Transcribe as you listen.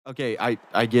Okay,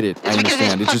 I get it. I It's because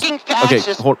understand. it's It's just fucking okay.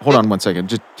 fascist. Hold on one second.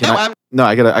 Just can No, I? No,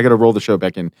 I gotta roll the show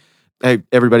back in. Hey,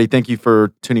 everybody! Thank you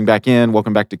for tuning back in.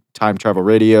 Welcome back to Time Travel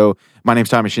Radio. My name's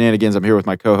Tommy Shenanigans. I'm here with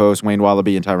my co-hosts Wayne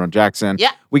Wallaby and Tyrone Jackson. Yeah.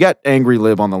 We got Angry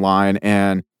Lib on the line,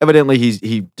 and evidently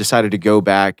he decided to go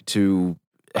back to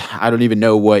I don't even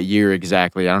know what year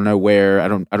exactly. I don't know where. I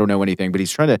don't know anything. But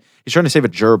he's trying to save a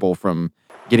gerbil from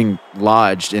getting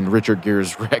lodged in Richard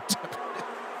Gere's wrecked.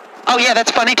 Oh, yeah,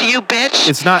 that's funny to you, bitch?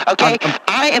 It's not. Okay,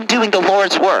 I am doing the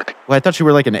Lord's work. Well, I thought you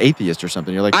were like an atheist or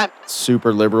something. You're like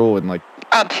super liberal and like.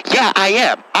 Yeah, I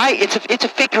am. It's a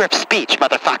figure of speech,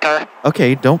 motherfucker.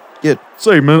 Okay, don't get.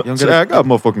 Say, man, I got a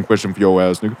motherfucking question for your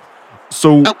ass, nigga.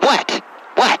 So. What?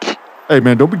 What? Hey,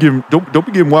 man, don't be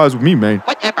getting wise with me, man.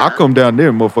 Whatever. I'll come down there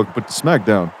and motherfucker put the smack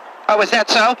down. Oh, is that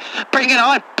so? Bring it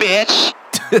on, bitch.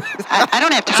 I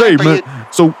don't have time Say, for man, you.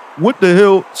 so what the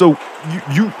hell? So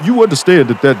you understand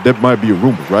that might be a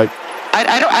rumor, right?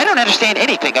 I don't understand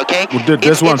anything, okay? Well,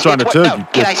 that's what I'm trying to tell you.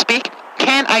 Can I speak?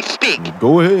 Can I speak?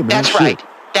 Go ahead, man. That's Shit. right.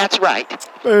 That's right.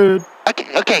 Man.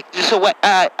 Okay, so what,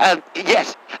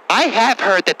 yes, I have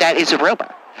heard that is a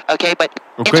rumor, okay, but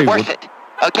Okay, it's worth it,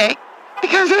 okay?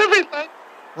 Because everything,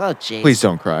 Oh, jeez. Please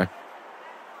don't cry.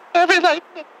 everything,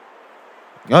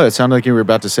 Oh, it sounded like you were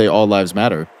about to say all lives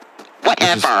matter.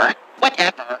 whatever.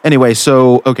 Anyway,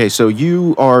 so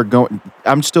you are going.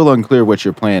 I'm still unclear what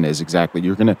your plan is exactly.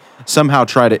 You're gonna somehow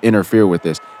try to interfere with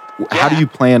this. How do you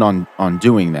plan on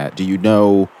doing that? Do you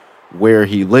know where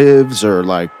he lives, or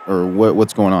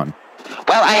what's going on?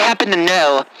 Well, I happen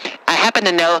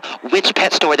to know which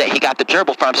pet store that he got the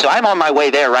gerbil from, so I'm on my way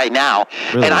there right now,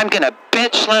 Really? and I'm gonna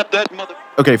bitch slap that mother.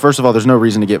 Okay, first of all, there's no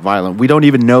reason to get violent. We don't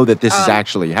even know that this is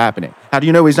actually happening. How do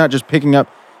you know he's not just picking up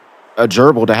a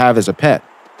gerbil to have as a pet?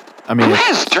 I mean, Who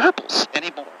has gerbils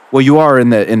anymore? well, you are in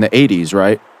the 80s,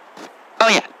 right? Oh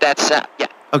yeah, that's yeah.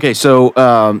 Okay, so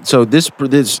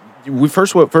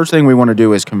first thing we want to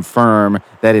do is confirm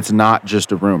that it's not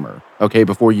just a rumor. Okay,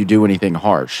 before you do anything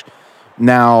harsh.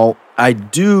 Now, I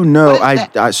do know.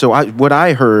 What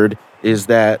I heard is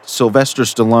that Sylvester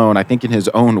Stallone, I think in his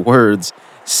own words,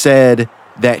 said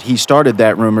that he started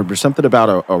that rumor, but something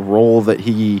about a role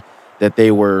that they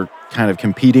were kind of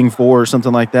competing for or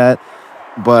something like that.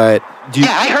 But Yeah,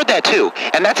 I heard that too,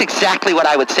 and that's exactly what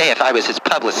I would say if I was his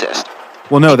publicist.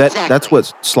 well, no, Exactly. that's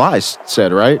what Sly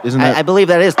said, right? Isn't that? I believe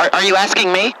that is. Are you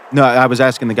asking me? No, I was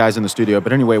asking the guys in the studio.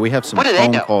 But anyway, we have some What do they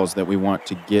phone know? calls that we want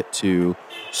to get to.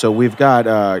 So we've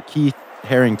got Keith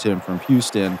Harrington from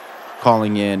Houston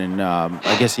calling in, and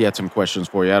I guess he had some questions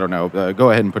for you. I don't know.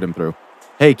 Go ahead and put him through.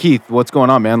 Hey, Keith, what's going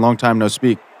on, man? Long time no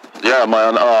speak. Yeah,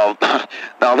 man.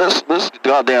 Now this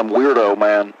goddamn weirdo,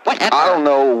 man. Whatever. I don't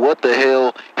know what the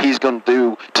hell he's gonna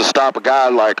do to stop a guy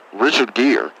like Richard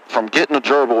Gere from getting a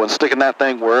gerbil and sticking that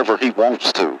thing wherever he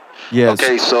wants to. Yes.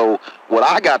 Okay, so what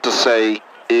I got to say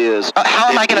is, How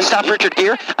am I going to stop Richard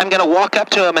Gere? I'm going to walk up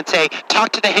to him and say,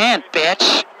 "Talk to the hand,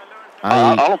 bitch."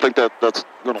 I don't think that's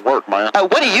gonna work, man.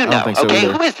 What do you don't know? think so Okay,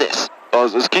 either. who is this?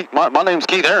 It's Keith, my name's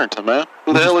Keith Harrington, man.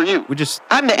 Who the hell are you? We just.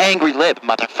 I'm the angry lib,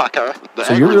 motherfucker. The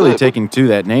So you're angry really lib. taking to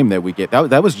that name that we get.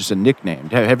 That was just a nickname.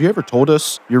 Have you ever told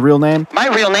us your real name? My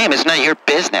real name is none of your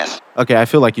business. Okay, I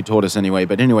feel like you told us anyway.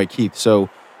 But anyway, Keith. So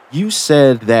you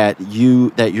said that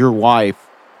your wife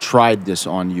tried this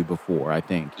on you before, I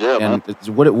think. Yeah, and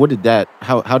what did that?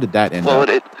 How did that end Well, up?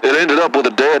 it ended up with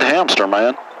a dead hamster,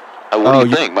 man. What Oh, do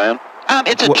you think, man?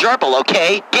 It's a gerbil,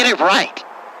 okay? Get it right.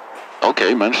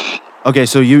 Okay, man. Okay,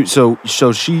 so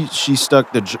she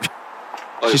stuck the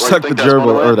Like, she stuck the think that's gerbil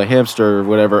gonna or the hamster or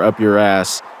whatever up your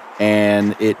ass,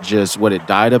 and it just it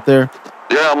died up there.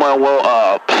 Yeah,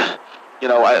 well,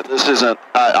 this isn't.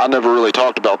 I never really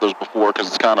talked about this before because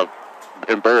it's kind of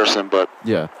embarrassing. But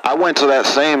Yeah. I went to that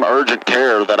same urgent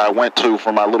care that I went to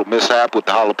for my little mishap with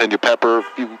the jalapeno pepper a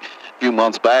few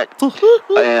months back,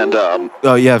 and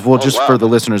Oh yeah. Well, just wow. for the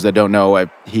listeners that don't know,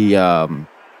 he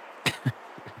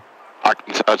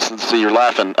I see you're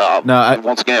laughing. No,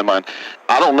 once again, man,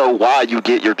 I don't know why you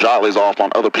get your jollies off on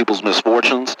other people's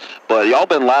misfortunes, but y'all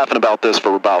been laughing about this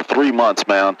for about 3 months,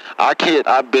 man.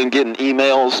 I've been getting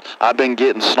emails, I've been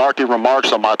getting snarky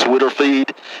remarks on my Twitter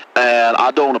feed, and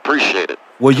I don't appreciate it.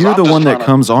 Well, 'Cause you're I'm the just one that trying to-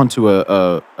 comes onto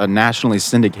a nationally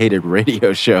syndicated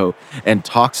radio show and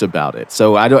talks about it.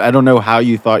 So I don't know how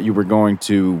you thought you were going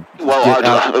to Well, get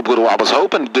out. what I was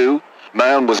hoping to do,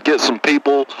 man, was get some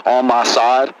people on my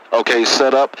side, okay,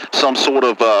 set up some sort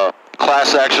of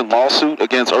class action lawsuit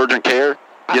against urgent care,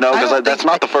 because that's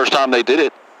not the first time they did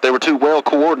it. They were too well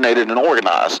coordinated and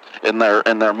organized in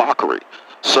their mockery.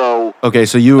 So Okay,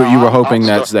 so you were hoping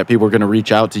I'm that people were going to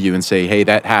reach out to you and say, "Hey,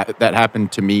 that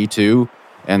happened to me too,"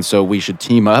 and so we should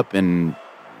team up and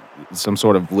some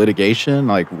sort of litigation?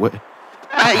 Like what?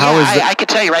 I can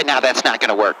tell you right now that's not going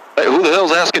to work. Hey, who the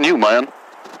hell's asking you, man?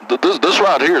 This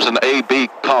right here is an A-B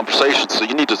conversation, so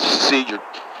you need to see your...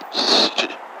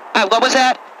 What was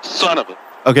that? Son of a...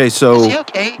 Okay, so Is he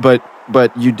okay?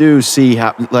 but you do see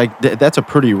how like that's a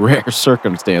pretty rare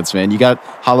circumstance, man. You got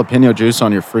jalapeno juice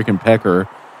on your freaking pecker,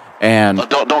 and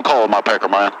Don't call it my pecker,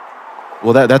 man.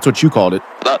 well, that's what you called it.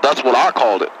 That's what I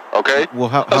called it, okay? Well,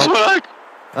 That's what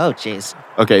Oh, jeez.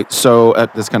 Okay, so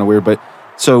that's kind of weird, but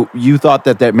so you thought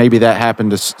that maybe that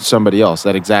happened to somebody else,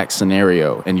 that exact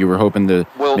scenario, and you were hoping to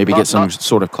maybe get some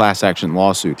sort of class action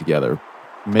lawsuit together,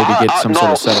 maybe get some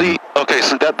sort of settlement.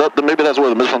 See, that maybe that's where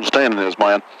the misunderstanding is,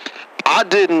 man. I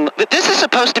didn't... But this is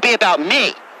supposed to be about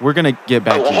me. We're gonna get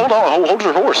back to you. Hold on, hold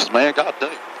your horses, man. God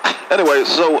dang. Anyway,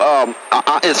 so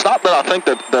it's not that I think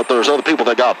that there's other people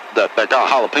that got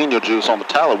jalapeno juice on the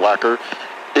Tallywhacker.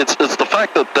 It's the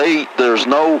fact that there's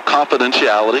no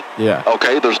confidentiality. Yeah.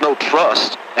 Okay. There's no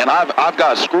trust, and I've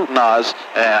got scrutinized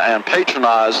and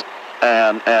patronized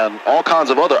and all kinds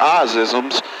of other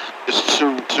isms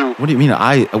to. What do you mean?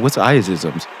 What's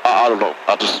isms? I don't know.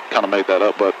 I just kind of made that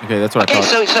up, but Okay, that's what I Okay,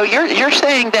 thought. so you're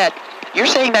saying that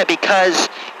because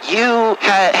you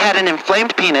had an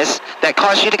inflamed penis that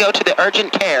caused you to go to the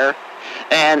urgent care,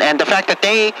 and the fact that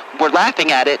they were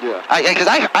laughing at it. Yeah. Because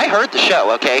I heard the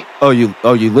show. Okay. Oh,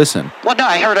 you listen. Well, no,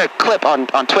 I heard a clip on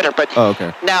Twitter, but Oh,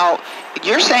 okay. now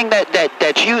you're saying that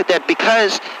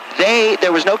because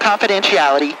there was no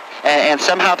confidentiality. And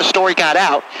somehow the story got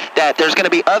out that there's going to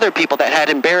be other people that had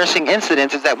embarrassing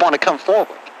incidences that want to come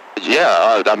forward.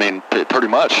 yeah, I mean, pretty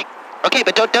much. Okay,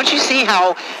 but don't you see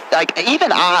how, like,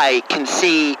 even I can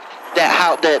see that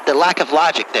how the lack of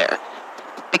logic there.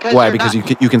 Because Why? you're Because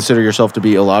not- you consider yourself to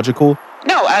be illogical?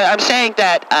 No, I'm saying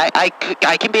that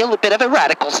I can be a little bit of a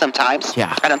radical sometimes.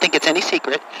 Yeah. I don't think it's any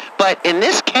secret. But in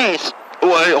this case,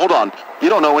 Well, hey, hold on. You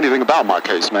don't know anything about my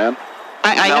case, man.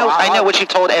 I No, know what you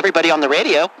told everybody on the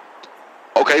radio.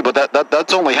 Okay, but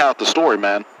that's only half the story,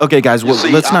 man. Okay, guys, well,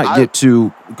 see, let's not get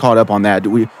too caught up on that.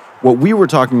 What we were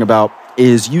talking about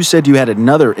is you said you had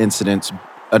another incident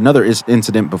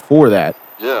before that.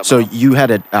 Yeah. So man. you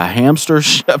had a hamster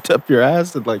shoved up your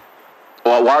ass and like.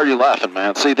 Well, why are you laughing,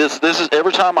 man? See, this is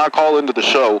every time I call into the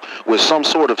show with some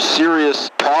sort of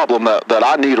serious problem that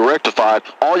I need rectified,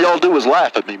 all y'all do is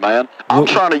laugh at me, man. I'm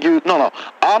trying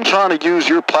to use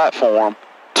your platform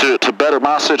to better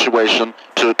my situation,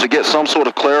 to get some sort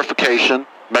of clarification,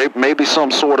 maybe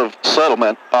some sort of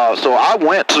settlement. So I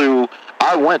went to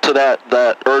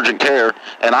that urgent care,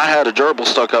 and I had a gerbil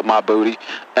stuck up my booty,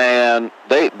 and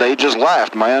they just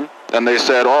laughed, man, and they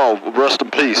said, "Oh, rest in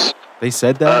peace." They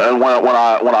said that? And when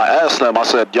I asked them, I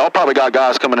said, "Y'all probably got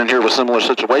guys coming in here with similar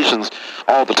situations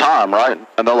all the time, right?"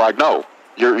 And they're like, "No,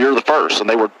 you're the first." And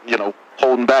they were,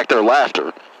 holding back their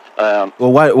laughter.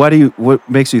 Well, what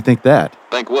makes you think that?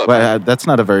 Think what? Well, man? that's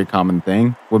not a very common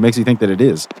thing. What makes you think that it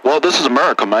is? Well, this is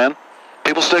America, man.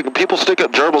 People stick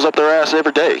up gerbils up their ass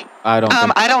every day. I don't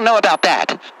think. I don't know about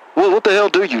that. Well, what the hell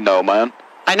do you know, man?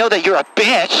 I know that you're a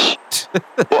bitch.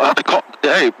 Well,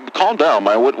 hey, calm down,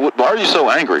 man. Why are you so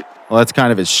angry? Well, that's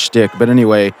kind of his shtick. But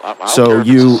anyway, I don't care if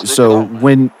it's a stick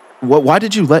at all. why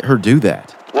did you let her do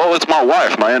that? Well, it's my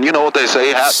wife, man. You know what they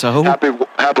say? So? Happy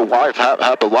wife,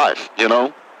 happy life.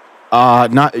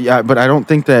 But I don't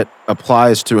think that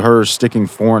applies to her sticking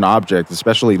foreign objects,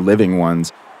 especially living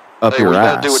ones, up Hey, your you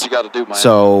ass. gotta do what you gotta do, man.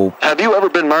 So Have you ever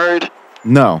been married?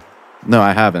 no,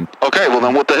 I haven't. Okay, well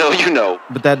then what the hell you know?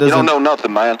 But that You doesn't. don't know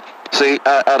nothing, man. See,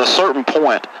 at a certain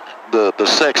point, the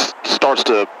sex starts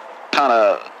to kind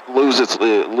of lose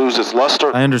its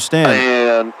luster. I understand.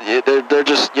 And they're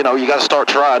just, you got to start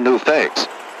trying new things.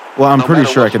 Well, I'm no pretty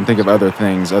matter sure I what can think of other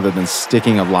things other than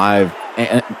sticking a live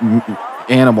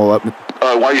animal up.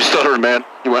 Why are you stuttering, man?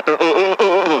 You went.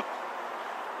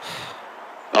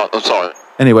 Oh, I'm sorry.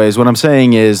 Anyways, what I'm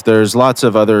saying is there's lots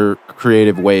of other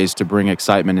creative ways to bring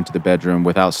excitement into the bedroom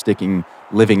without sticking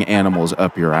living animals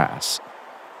up your ass.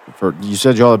 You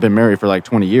said y'all have been married for like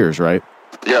 20 years, right?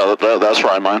 Yeah, that's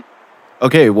right, man.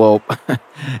 Okay, well,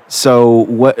 so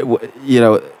what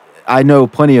I know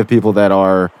plenty of people that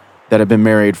have been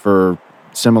married for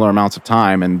similar amounts of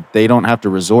time, and they don't have to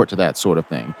resort to that sort of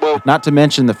thing. Well- Not to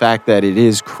mention the fact that it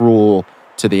is cruel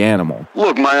to the animal.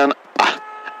 Look, man,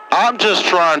 I'm just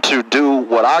trying to do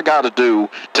what I got to do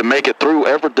to make it through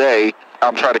every day.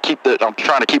 I'm trying to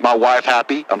keep my wife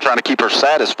happy. I'm trying to keep her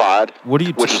satisfied. What do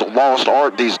you? Which is a lost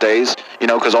art these days,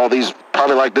 because all these,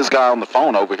 probably like this guy on the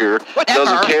phone over here, Whatever.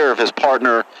 doesn't care if his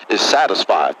partner is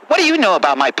satisfied. What do you know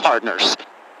about my partners?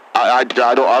 I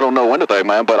don't know anything,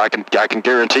 man, but I can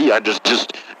guarantee you, I just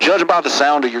judging by the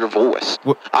sound of your voice,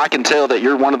 What? I can tell that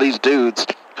you're one of these dudes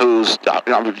who's,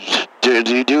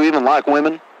 do you even like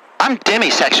women? I'm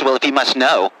demisexual, if you must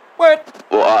know. What?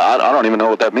 Well, I don't even know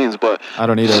what that means, but I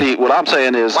don't either. see, what I'm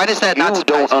saying is, Why does that you not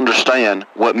surprise don't you? understand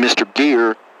what Mr.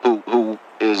 Gear, who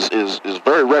is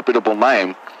very reputable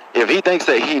name, if he thinks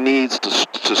that he needs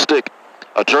to stick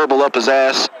a gerbil up his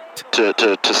ass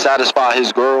to satisfy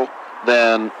his girl,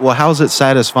 then, Well, how's it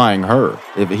satisfying her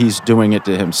if he's doing it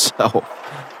to himself?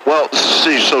 well,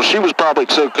 see, so she was probably,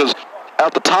 because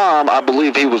at the time, I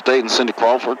believe he was dating Cindy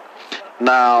Crawford.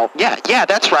 Now, Yeah,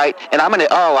 that's right. And I'm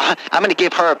gonna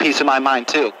give her a piece of my mind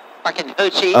too. Fucking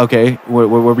hoochie. Okay, what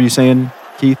were you saying,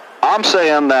 Keith? I'm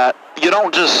saying that you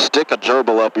don't just stick a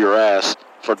gerbil up your ass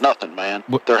for nothing, man.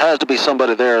 What? There has to be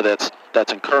somebody there that's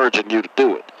encouraging you to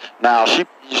do it. Now,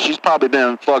 she's probably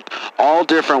been fucked all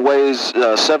different ways,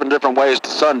 7 different ways to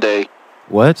Sunday.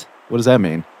 What? What does that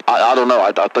mean? I don't know.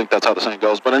 I think that's how the saying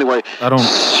goes. But anyway, I don't-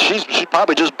 She's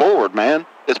probably just bored, man.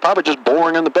 It's probably just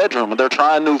boring in the bedroom, and they're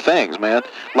trying new things, man.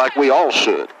 Like we all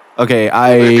should. Okay,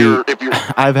 If you're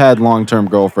I've had long-term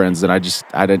girlfriends, and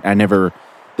I never,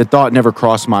 the thought never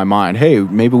crossed my mind. Hey,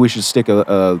 maybe we should stick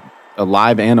a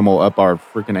live animal up our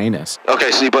freaking anus.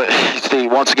 okay, see,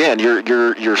 once again,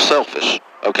 you're selfish.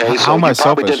 Okay, How am I you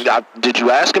probably selfish? did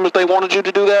you ask him if they wanted you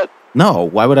to do that? No,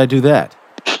 why would I do that?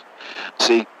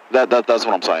 See, that's what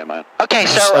I'm saying, man. Okay,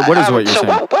 so What is what you're so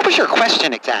saying? what was your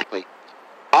question exactly?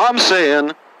 I'm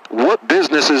saying, what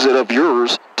business is it of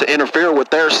yours to interfere with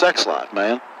their sex life,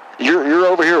 man? You're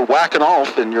over here whacking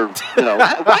off, and you're,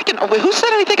 Who said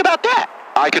anything about that?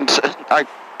 I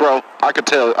could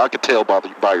tell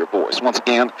by your voice. Once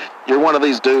again, you're one of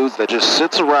these dudes that just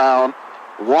sits around,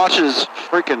 watches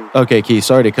freaking. Okay, Keith,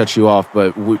 sorry to cut you off,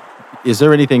 but is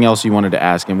there anything else you wanted to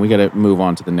ask him? We got to move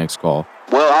on to the next call.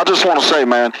 Well, I just want to say,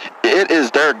 man, it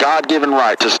is their God-given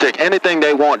right to stick anything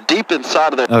they want deep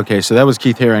inside of their. Okay, so that was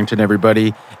Keith Harrington,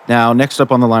 everybody. Now, next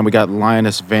up on the line, we got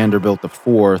Linus Vanderbilt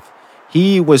IV.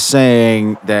 He was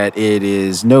saying that it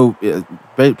is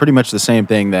pretty much the same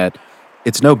thing, that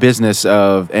it's no business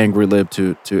of Angry Lib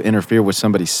to interfere with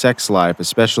somebody's sex life,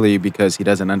 especially because he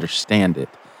doesn't understand it.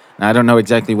 Now, I don't know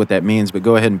exactly what that means, but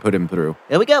go ahead and put him through.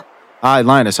 Here we go. Hi,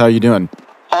 Linus. How you doing?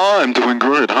 I'm doing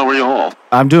great. How are y'all?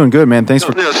 I'm doing good, man. Thanks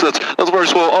for... Yes, that's very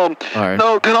swell. All right.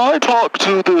 Now, can I talk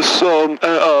to this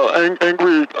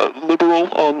angry liberal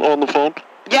on the phone?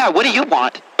 Yeah, what do you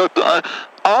want?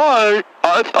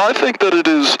 I think that it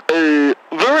is a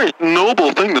very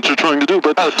noble thing that you're trying to do,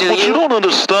 but Oh, do what you? you don't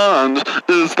understand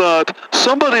is that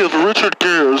somebody of Richard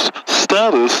Gere's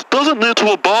status doesn't need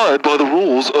to abide by the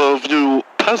rules of you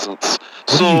peasants.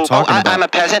 What are you talking about? I'm a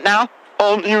peasant now?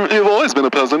 You've always been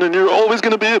a peasant, and you're always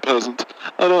going to be a peasant.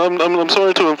 I'm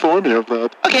sorry to inform you of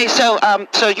that. Okay, so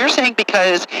you're saying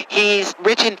because he's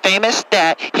rich and famous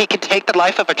that he can take the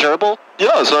life of a gerbil?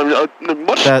 Yes,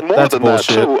 much more that's than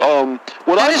bullshit. that, too.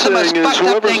 What That I'm is the most saying is fucked up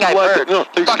whoever's thing I've like... heard. No,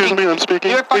 excuse Fucking- me, I'm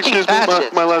speaking. you're a fucking Excuse me,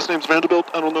 fascist. my last name's Vanderbilt.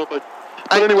 I don't know if I...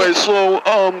 But anyway, so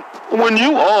when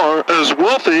you are as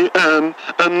wealthy and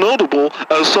notable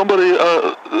as somebody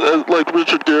like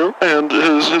Richard Gere and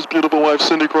his beautiful wife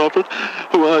Cindy Crawford,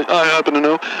 who I happen to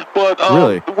know, but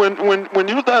Really? when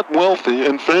you're that wealthy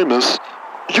and famous,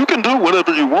 you can do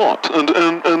whatever you want, and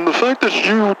the fact that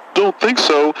you don't think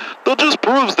so, that just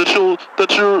proves that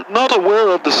you're not aware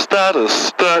of the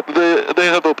status that they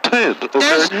have obtained. Okay?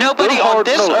 There's nobody They're on hard-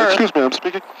 this no, earth- Excuse me, I'm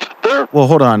speaking. They're Well,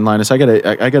 hold on, Linus. I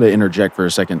gotta interject for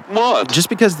a second. what? Just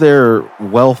because they're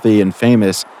wealthy and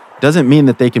famous doesn't mean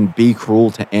that they can be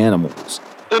cruel to animals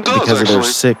It does, because actually. of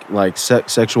their sick,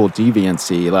 sexual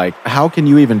deviancy. Like, how can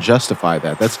you even justify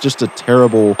that? That's just a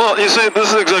terrible. Well, you see,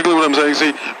 this is exactly what I'm saying.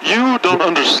 See, you don't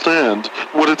understand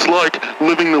what it's like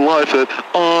living the life that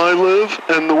I live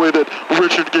and the way that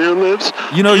Richard Gere lives.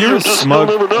 You know, you're smug.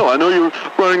 You'll never know. I know you're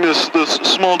running this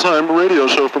small-time radio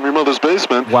show from your mother's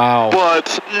basement. Wow.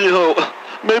 But,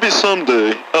 maybe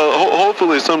someday,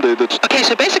 hopefully someday, that's... Okay,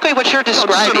 so basically what you're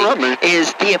describing interrupt me.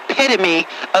 is the epitome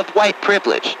of white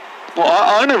privilege. Well,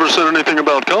 I never said anything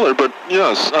about color, but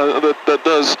yes, that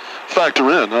does factor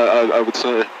in, I would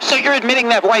say. So you're admitting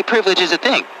that white privilege is a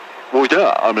thing? Well,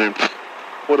 yeah, I mean,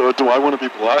 what do I want to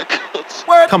be black?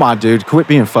 Come on, dude. Quit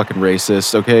being fucking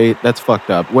racist, okay? That's fucked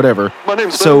up. Whatever. My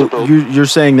name's So Vanderbilt. you're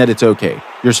saying that it's okay.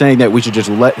 You're saying that we should just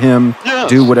let him Yes.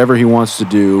 do whatever he wants to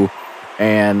do,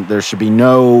 and there should be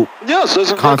no... Yes,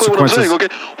 that's exactly what I'm consequences. saying.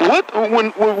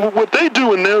 Okay, what they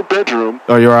do in their bedroom?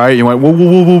 Oh, you're all right? You went, whoa,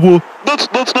 whoa, whoa, whoa, whoa.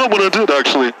 That's not what I did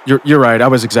actually. You're right. I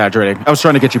was exaggerating. I was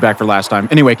trying to get you back for last time.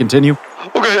 Anyway, continue.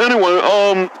 Okay, anyway,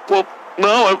 well,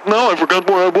 now I forgot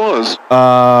where I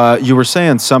was. You were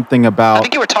saying something I about...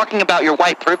 think you were talking about your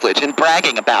white privilege and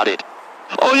bragging about it.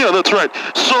 Oh yeah, that's right.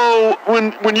 So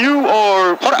when you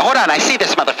are Hold on. I see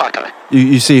this motherfucker.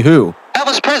 You see who?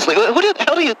 Elvis Presley. Who the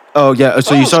hell do you? Oh yeah.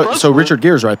 So you Oh, saw. So Presley. Richard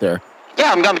Gere's right there.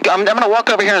 Yeah, I'm gonna walk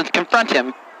over here and confront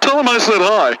him. tell him I said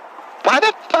hi. Why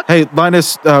the fuck? Hey,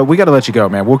 Linus, we got to let you go,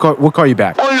 man. We'll call you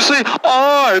back. Oh, you see,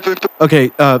 I think Okay,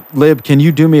 Lib, can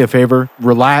you do me a favor?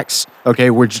 Relax.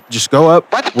 Okay, we're just go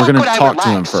up. Why the We're fuck gonna would I talk to him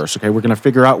relax? first. Okay, we're gonna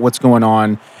figure out what's going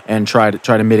on and try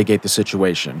to mitigate the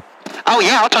situation. Oh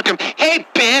yeah, I'll talk to him. Hey,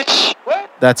 bitch. What?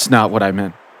 That's not what I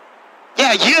meant.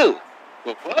 Yeah, you.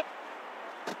 what?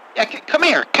 Yeah, come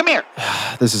here. Come here.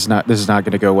 This is not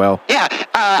gonna go well. Yeah,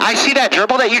 I see that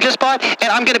gerbil that you just bought,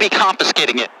 and I'm gonna be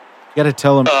confiscating it. You gotta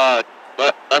tell him.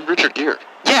 But I'm Richard Gere.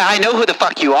 Yeah, I know who the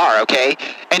fuck you are, okay?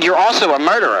 And you're also a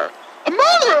murderer. A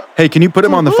murderer? Hey, can you put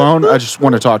him on the phone? I just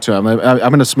want to talk to him. I'm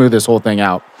gonna smooth this whole thing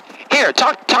out. Here,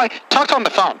 talk on the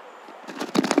phone.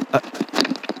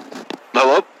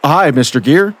 Hello? Hi, Mr.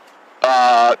 Gere.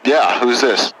 Yeah, who's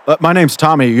this? My name's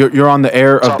Tommy. You're on the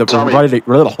air of the. Tommy.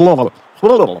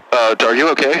 Are you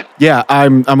okay? Yeah,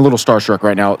 I'm a little starstruck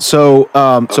right now. So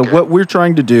so Okay. what we're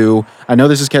trying to do, I know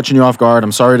this is catching you off guard.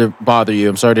 I'm sorry to bother you.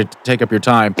 I'm sorry to take up your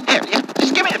time. Here,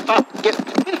 just give me the phone. Give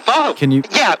me the phone. Can you-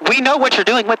 Yeah, we know what you're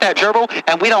doing with that gerbil,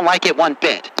 and we don't like it one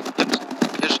bit.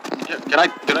 Can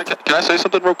I say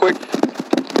something real quick?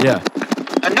 Yeah.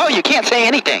 No, you can't say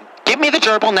anything. Give me the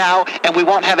gerbil now, and we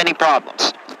won't have any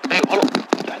problems. Hey, hold on.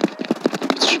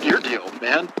 It's your deal,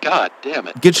 man. God damn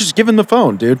it. Just give him the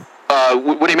phone, dude.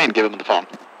 What do you mean, give him the phone?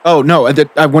 Oh no,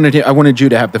 I wanted you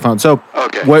to have the phone. So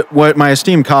Okay. what my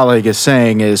esteemed colleague is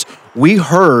saying is we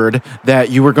heard that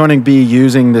you were going to be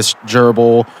using this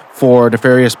gerbil for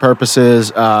nefarious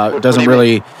purposes. It doesn't do you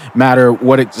really matter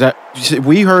what exact.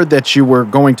 We heard that you were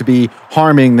going to be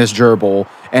harming this gerbil,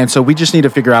 and so we just need to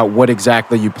figure out what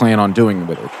exactly you plan on doing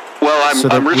with it. Well, So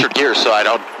that I'm we- Richard Gere, so I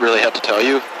don't really have to tell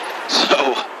you.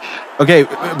 So, Okay,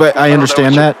 but I know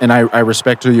understand what that, and I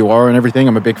respect who you are and everything.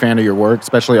 I'm a big fan of your work,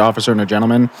 especially Officer and a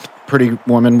Gentleman. Pretty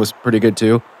Woman was pretty good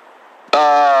too.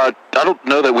 I don't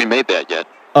know that we made that yet.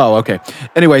 Oh, okay.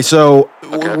 Anyway, so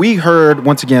Okay. we heard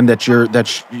once again that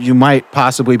you might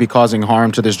possibly be causing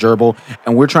harm to this gerbil,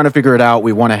 and we're trying to figure it out.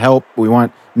 We want to help. We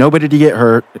want nobody to get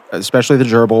hurt, especially the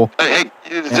gerbil. Hey,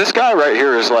 this guy right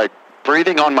here is like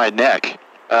breathing on my neck.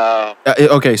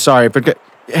 Okay, sorry, but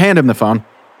hand him the phone.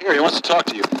 Here, he wants to talk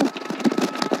to you.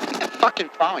 The fucking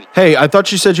phone. Hey, I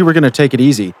thought you said you were going to take it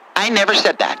easy. I never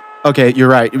said that. Okay, you're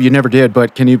right. You never did,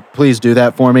 but can you please do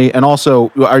that for me? And also,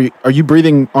 are you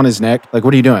breathing on his neck? Like,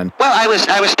 what are you doing? Well, I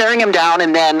was staring him down,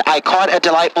 and then I caught a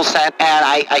delightful scent, and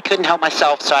I couldn't help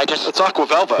myself, so I just... It's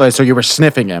Aquavelva. Okay, so you were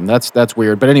sniffing him. That's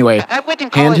weird. But anyway, I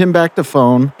wouldn't call hand it... him back the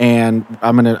phone, and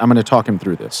I'm gonna talk him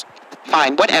through this.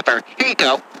 Fine, whatever. Here you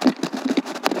go.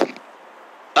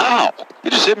 Ow! You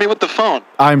just hit me with the phone.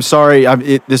 I'm sorry. Are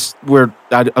you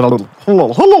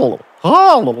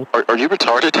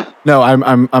retarded? No,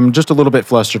 I'm just a little bit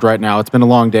flustered right now. It's been a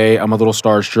long day. I'm a little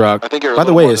starstruck. I think you're a By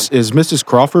the little way, more is Mrs.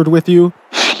 Crawford with you?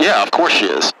 Yeah, of course she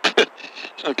is.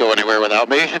 She don't go anywhere without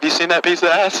me. Have you seen that piece of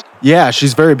ass? Yeah,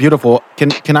 she's very beautiful.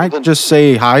 Can I just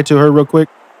say hi to her real quick?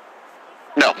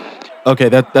 No. Okay,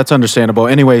 that's understandable.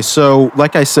 Anyway, so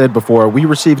like I said before, we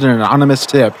received an anonymous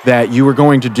tip that you were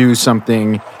going to do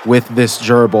something with this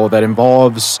gerbil that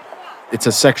involves. It's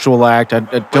a sexual act. I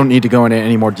don't need to go into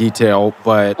any more detail,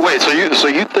 but Wait, so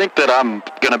you think that I'm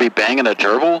gonna be banging a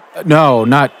gerbil? no,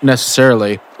 not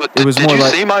necessarily. But It was did more you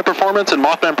like see my performance in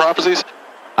Mothman Prophecies?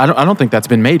 I don't think that's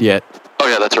been made yet. Oh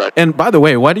yeah, that's right. And by the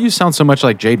way, why do you sound so much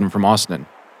like Jaden from Austin?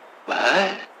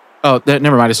 What? Oh,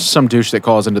 never mind. It's some douche that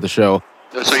calls into the show.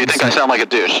 So you think I sound like a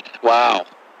douche? Wow.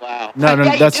 Wow. No,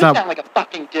 yeah, that's you do not- sound like a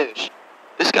fucking douche.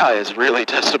 This guy is really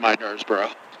testing my nerves, bro.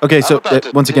 Okay, so about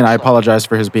to once again, I insult. apologize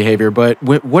for his behavior, but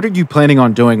what are you planning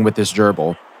on doing with this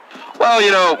gerbil? Well, you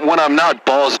know, when I'm not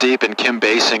balls deep in Kim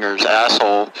Basinger's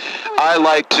asshole, I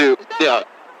like to. Yeah.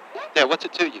 Yeah. What's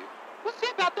it to you? What's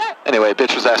it about that? Anyway,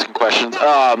 bitch was asking questions.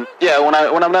 Yeah, when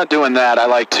I'm not doing that,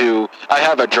 I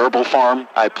have a gerbil farm.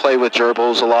 I play with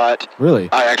gerbils a lot. Really?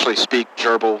 I actually speak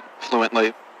gerbil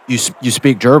fluently. You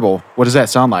speak gerbil? What does that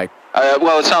sound like?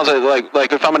 Well, it sounds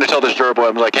like if I'm going to tell this gerbil,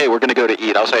 I'm like, hey, we're going to go to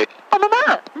eat. I'll say,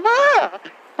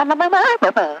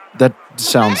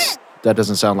 That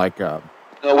doesn't sound like. oh,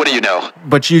 what do you know?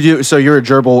 But you do. So you're a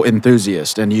gerbil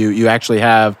enthusiast, and you actually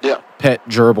have Yeah. pet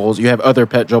gerbils. You have other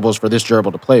pet gerbils for this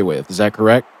gerbil to play with. Is that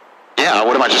correct? Yeah.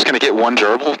 What am I just going to get one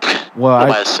gerbil? Well,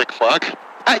 Am I a sick fuck?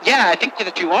 Yeah, I think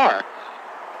that you are.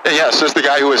 Yeah, says the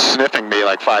guy who was sniffing me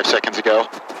like 5 seconds ago.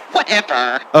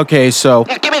 Whatever. Okay, so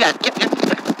Yeah, give me that.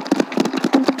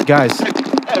 guys,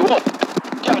 Hey, Wolf.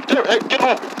 God damn, hey, get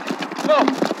off. No,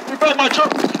 you back my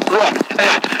gerbil.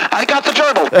 I got the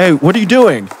gerbil. Hey, what are you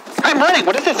doing? I'm running.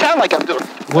 What does it sound like I'm doing?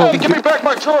 Well, Hey, give me back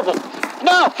my gerbil.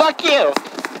 No, fuck you.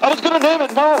 I was gonna name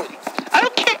it Molly. I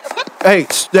don't care. What?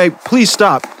 Hey, please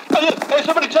stop. Hey,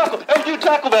 somebody tackle. Hey, you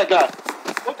tackle that guy.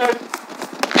 Okay.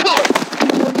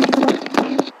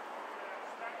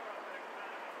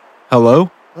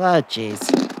 Hello? Oh, jeez.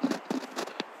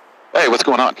 Hey, what's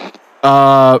going on?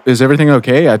 Is everything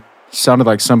okay? I sounded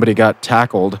like somebody got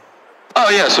tackled. Oh,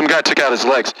 yeah, some guy took out his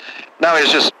legs. Now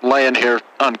he's just laying here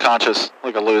unconscious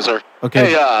like a loser.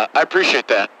 Okay. Hey, I appreciate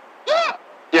that.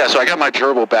 Yeah, so I got my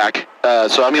gerbil back.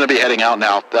 So I'm going to be heading out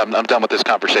now. I'm done with this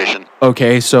conversation.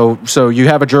 Okay, so you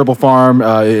have a gerbil farm.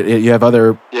 You have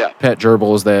other Yeah. pet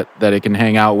gerbils that it can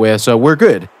hang out with. So we're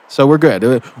good.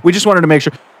 We just wanted to make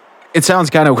sure. It sounds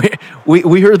kind of weird.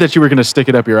 We heard that you were going to stick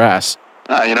it up your ass.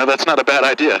 That's not a bad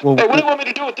idea. Well, Hey, what do you want me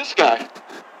to do with this guy?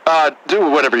 Do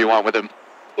whatever you want with him.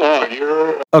 Oh,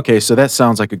 you're... Okay, so that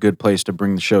sounds like a good place to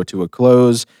bring the show to a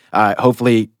close.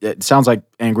 Hopefully, it sounds like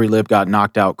Angry Lip got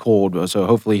knocked out cold, so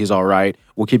hopefully he's all right.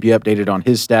 We'll keep you updated on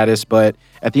his status, but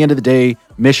at the end of the day,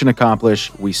 mission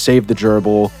accomplished. We saved the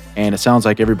gerbil, and it sounds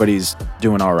like everybody's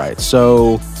doing all right.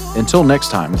 So until next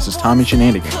time, this is Tommy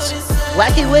Shenanigans.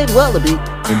 Wacky Wade Wallaby.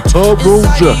 And Todd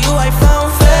Roger.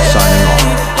 Signing off.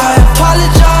 I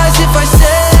apologize if I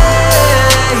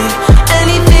say